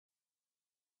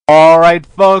Alright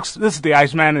folks, this is the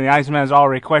Iceman and the Iceman's All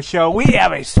Request Show. We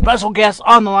have a special guest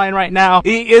on the line right now.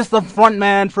 He is the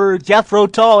frontman for Jethro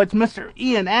Tull. It's Mr.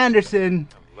 Ian Anderson.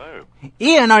 Hello.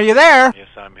 Ian, are you there? Yes,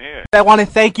 I'm here. I want to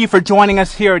thank you for joining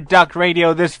us here at Duck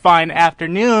Radio this fine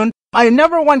afternoon. My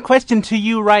number one question to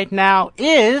you right now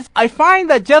is, I find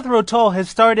that Jethro Tull has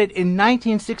started in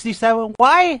 1967.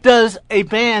 Why does a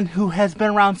band who has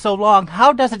been around so long,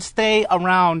 how does it stay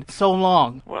around so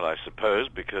long? Well, I suppose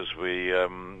because we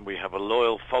have a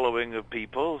loyal following of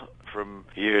people from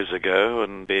years ago,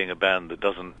 and being a band that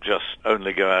doesn't just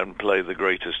only go out and play the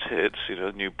greatest hits,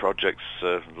 new projects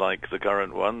like the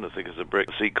current one, the Thick as a Brick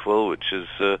sequel, which is,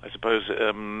 I suppose,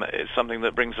 it's something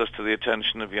that brings us to the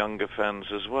attention of younger fans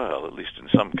as well, at least in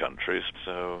some countries.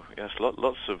 So, yes,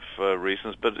 lots of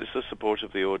reasons, but it's the support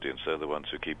of the audience. They're the ones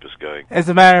who keep us going. As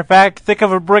a matter of fact, Thick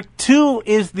of a Brick 2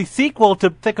 is the sequel to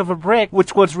Thick of a Brick,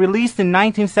 which was released in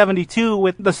 1972,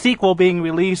 with the sequel being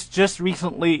released just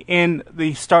recently in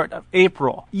the start of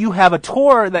April. You have a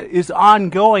tour that is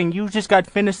ongoing. You just got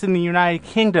finished in the United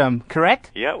Kingdom,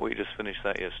 correct? Yeah, we just finished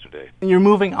that yesterday. And you're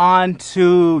moving on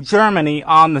to Germany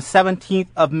on the 17th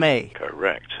of May.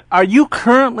 Correct. Are you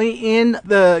currently in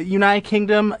the United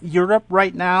Kingdom, Europe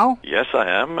right now? Yes, I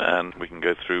am, and we can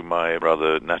go through my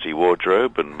rather natty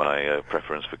wardrobe and my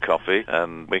preference for coffee,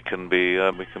 and we can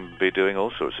be doing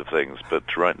all sorts of things.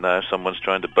 But right now, someone's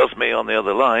trying to buzz me on the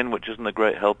other line, which isn't a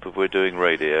great help if we're doing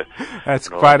radio. That's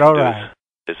quite all right.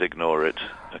 Is ignore it.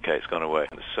 Okay, it's gone away.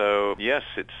 So yes,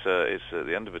 it's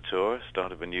the end of a tour,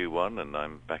 start of a new one, and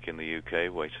I'm back in the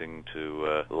UK waiting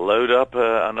to load up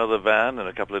another van in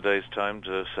a couple of days' time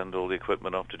to send all the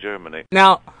equipment off to Germany.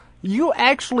 Now, you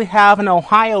actually have an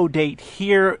Ohio date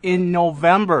here in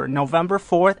November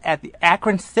 4th at the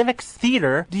Akron Civic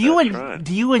Theater. Do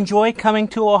you enjoy coming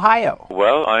to Ohio?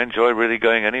 Well, I enjoy really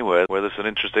going anywhere where there's an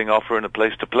interesting offer and a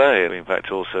place to play. In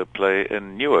fact, also play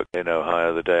in Newark in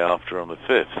Ohio the day after on the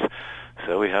 5th.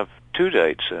 So we have 2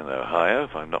 dates in Ohio,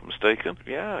 if I'm not mistaken.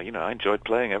 Yeah, I enjoyed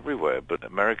playing everywhere, but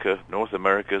North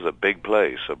America is a big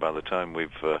place, so by the time we've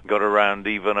got around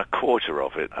even a quarter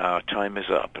of it, our time is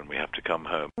up and we have to come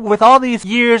home. With all these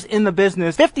years in the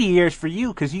business, 50 years for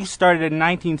you, because you started in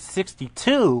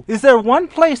 1962, is there one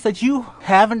place that you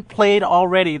haven't played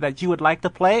already that you would like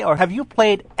to play, or have you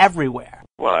played everywhere?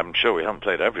 Well, I'm sure we haven't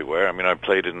played everywhere. I mean, I've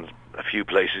played in a few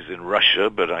places in Russia,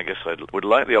 but I guess I would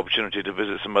like the opportunity to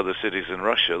visit some other cities in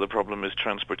Russia. The problem is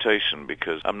transportation,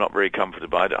 because I'm not very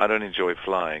comfortable. I don't enjoy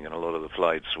flying, and a lot of the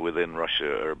flights within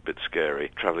Russia are a bit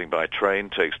scary. Traveling by train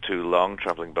takes too long.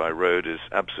 Traveling by road is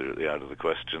absolutely out of the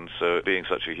question. So being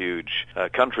such a huge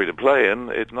country to play in,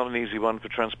 it's not an easy one for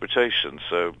transportation.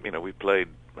 So, we played,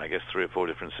 I guess, 3 or 4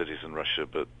 different cities in Russia,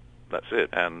 but that's it.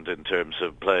 And in terms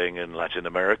of playing in Latin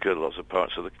America, lots of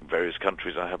parts of the various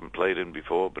countries I haven't played in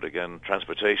before, but again,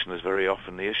 transportation is very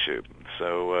often the issue.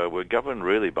 So we're governed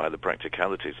really by the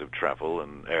practicalities of travel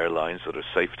and airlines that are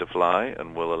safe to fly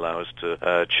and will allow us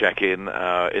to check in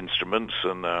our instruments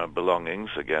and our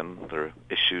belongings. Again, there are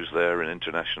issues there in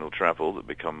international travel that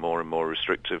become more and more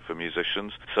restrictive for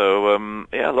musicians. So,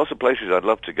 lots of places I'd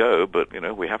love to go, but,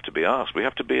 we have to be asked. We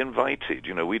have to be invited.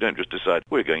 We don't just decide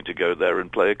we're going to go there and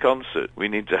play a concert. We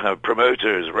need to have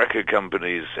promoters, record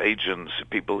companies, agents,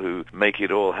 people who make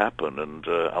it all happen, and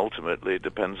ultimately it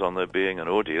depends on there being an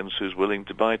audience who's willing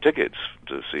to buy tickets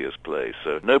to see us play.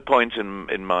 So no point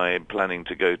in my planning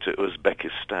to go to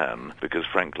Uzbekistan, because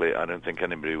frankly I don't think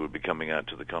anybody would be coming out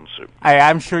to the concert.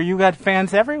 I'm sure you got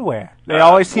fans everywhere. They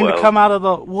always seem to come out of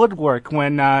the woodwork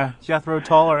when Jethro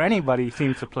Tull or anybody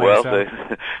seems to play. Well,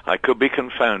 I could be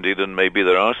confounded, and maybe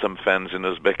there are some fans in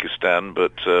Uzbekistan,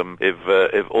 but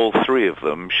if all 3 of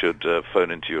them should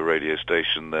phone into your radio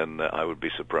station, then I would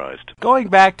be surprised. Going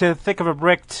back to Thick of a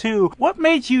Brick 2, what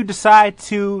made you decide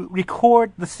to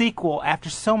record the sequel after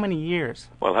so many years?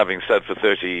 Well, having said for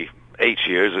 38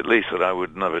 years at least that I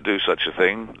would never do such a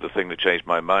thing, the thing that changed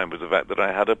my mind was the fact that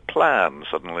I had a plan.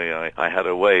 Suddenly I had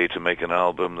a way to make an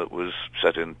album that was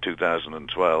set in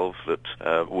 2012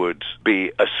 that would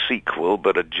be a sequel,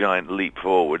 but a giant leap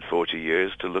forward 40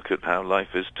 years to look at how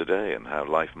life is today and how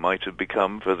life might have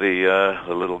become for the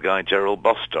little guy Gerald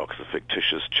Bostock, the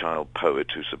fictitious child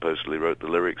poet who supposedly wrote the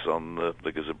lyrics on the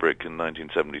Thick as a Brick in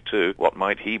 1972. What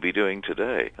might he be doing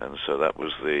today? And so that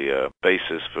was the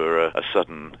basis for a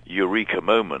sudden eureka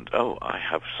moment. Oh, I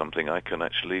have something I can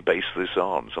actually base this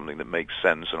on, something that makes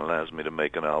sense and allows me to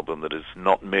make an album that is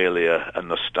not merely a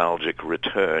nostalgic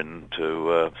return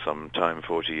to some time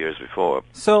 40 years before.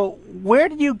 So where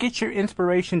do you get your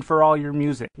inspiration for all your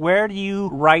music? Where do you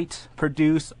write,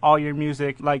 produce all your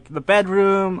music? Like the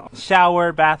bedroom,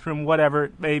 shower, bathroom, whatever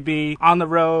it may be, on the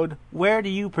road. Where do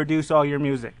you produce all your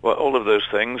music? Well, all of those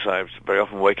things. I very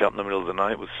often wake up in the middle of the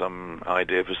night with some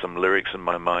idea for some lyrics in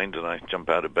my mind, and I jump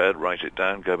out of bed, write it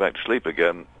down, go back to sleep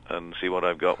again, and see what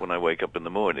I've got when I wake up in the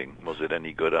morning. Was it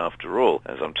any good after all?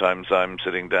 And sometimes I'm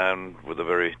sitting down with a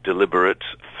very deliberate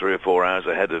 3 or 4 hours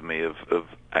ahead of me of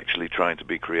actually trying to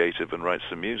be creative and write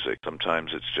some music.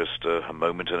 Sometimes it's just a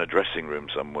moment in a dressing room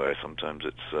somewhere. Sometimes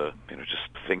it's just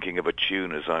thinking of a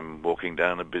tune as I'm walking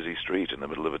down a busy street in the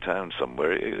middle of a town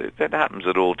somewhere. It happens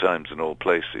at all times in all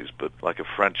places, but like a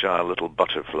fragile little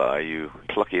butterfly, you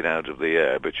pluck it out of the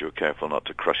air, but you're careful not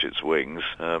to crush its wings.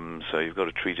 So you've got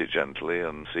to treat it gently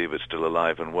and see if it's still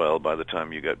alive and well by the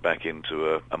time you get back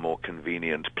into a more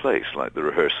convenient place, like the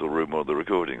rehearsal room or the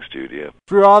recording studio.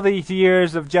 Through all these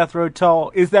years of Jethro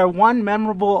Tull, is there one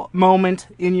memorable moment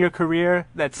in your career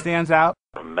that stands out?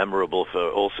 Memorable for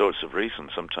all sorts of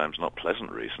reasons, sometimes not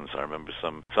pleasant reasons. I remember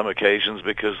some occasions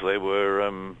because they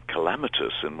were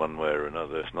calamitous in one way or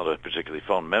another. It's not a particularly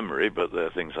fond memory, but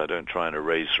they're things I don't try and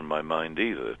erase from my mind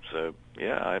either. So,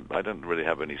 yeah, I don't really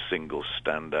have any single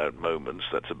standout moments.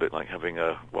 That's a bit like having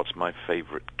what's my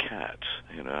favorite cat?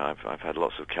 You know, I've had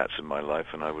lots of cats in my life,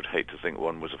 and I would hate to think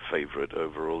one was a favorite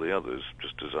over all the others.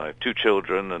 Just as I have 2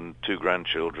 children and 2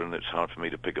 grandchildren, it's hard for me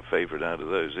to pick a favorite out of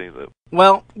those either.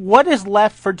 Well, what is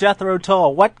left for Jethro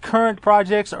Tull? What current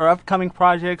projects or upcoming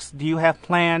projects do you have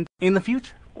planned in the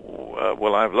future?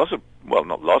 Well, I have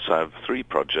not lots, I have 3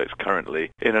 projects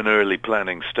currently in an early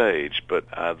planning stage, but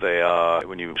they are,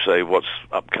 when you say what's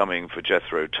upcoming for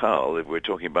Jethro Tull, if we're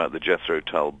talking about the Jethro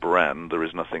Tull brand, there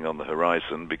is nothing on the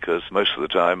horizon because most of the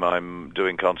time I'm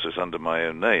doing concerts under my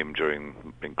own name,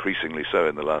 increasingly so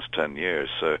in the last 10 years,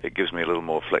 so it gives me a little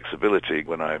more flexibility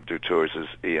when I do tours as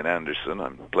Ian Anderson.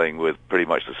 I'm playing with pretty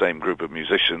much the same group of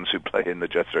musicians who play in the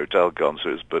Jethro Tull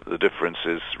concerts, but the difference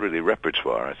is really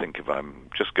repertoire. I think if I'm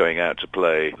just going out to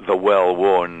play the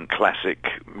well-worn classic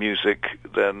music,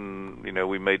 then,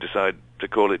 we may decide to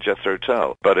call it Jethro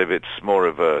Tull. But if it's more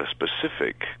of a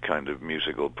specific kind of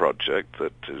musical project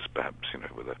that is perhaps,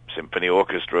 with a symphony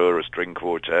orchestra or a string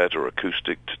quartet or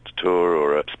acoustic tour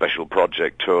or a special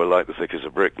project tour like the Thick as a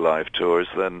Brick live tours,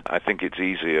 then I think it's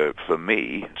easier for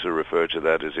me to refer to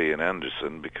that as Ian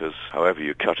Anderson because however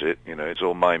you cut it, it's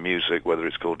all my music, whether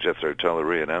it's called Jethro Tull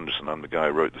or Ian Anderson. I'm the guy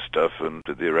who wrote the stuff and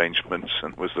did the arrangements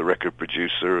and was the record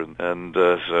producer.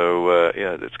 So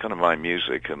it's kind of my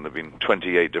music, and there have been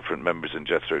 28 different members in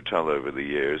Jethro Tull over the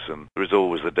years, and there is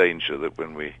always the danger that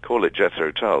when we call it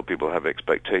Jethro Tull, people have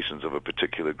expectations of a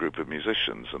particular group of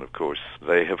musicians, and of course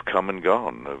they have come and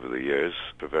gone over the years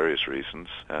for various reasons,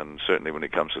 and certainly when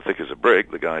it comes to Thick as a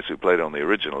Brick, the guys who played on the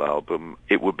original album,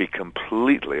 it would be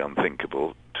completely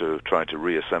unthinkable to try to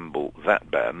reassemble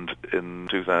that band in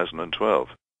 2012.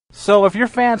 So if your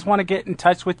fans want to get in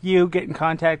touch with you, get in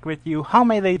contact with you, how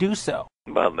may they do so?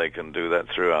 Well, they can do that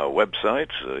through our website,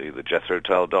 either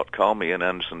jethrotull.com,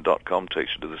 iananderson.com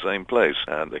takes you to the same place,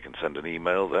 and they can send an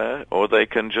email there, or they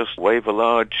can just wave a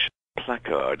large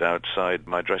placard outside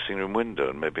my dressing room window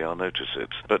and maybe I'll notice it.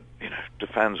 But, do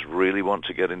fans really want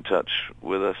to get in touch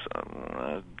with us?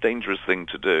 A dangerous thing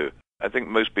to do. I think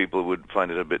most people would find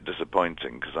it a bit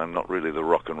disappointing because I'm not really the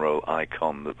rock and roll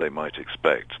icon that they might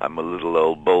expect. I'm a little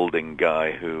old balding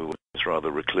guy who is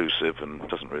rather reclusive and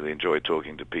doesn't really enjoy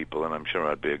talking to people, and I'm sure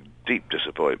I'd be a deep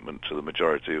disappointment to the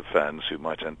majority of fans who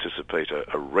might anticipate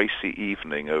a racy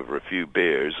evening over a few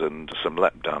beers and some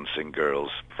lap dancing girls.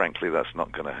 Frankly, that's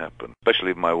not going to happen, especially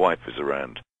if my wife is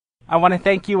around. I want to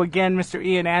thank you again, Mr.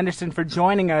 Ian Anderson, for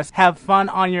joining us. Have fun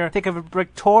on your Thick of a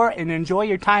Brick tour and enjoy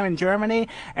your time in Germany.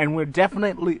 And we're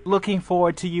definitely looking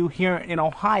forward to you here in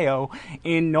Ohio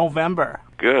in November.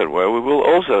 Good. Well, we will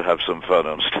also have some fun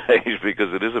on stage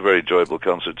because it is a very enjoyable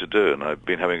concert to do. And I've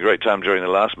been having a great time during the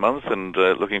last month and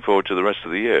looking forward to the rest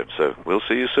of the year. So we'll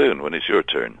see you soon when it's your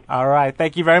turn. All right.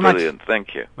 Thank you very much. Brilliant.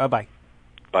 Thank you. Bye-bye.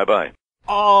 Bye-bye.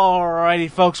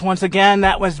 Alrighty, folks, once again,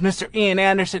 that was Mr. Ian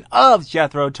Anderson of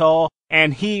Jethro Tull,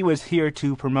 and he was here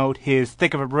to promote his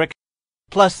Thick of a Brick,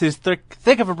 plus his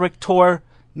Thick of a Brick tour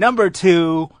number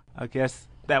 2. I guess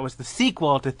that was the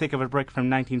sequel to Thick of a Brick from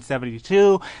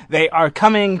 1972. They are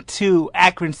coming to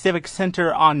Akron Civic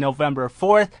Center on November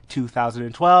 4th,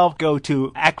 2012. Go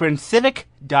to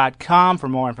akroncivic.com for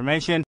more information.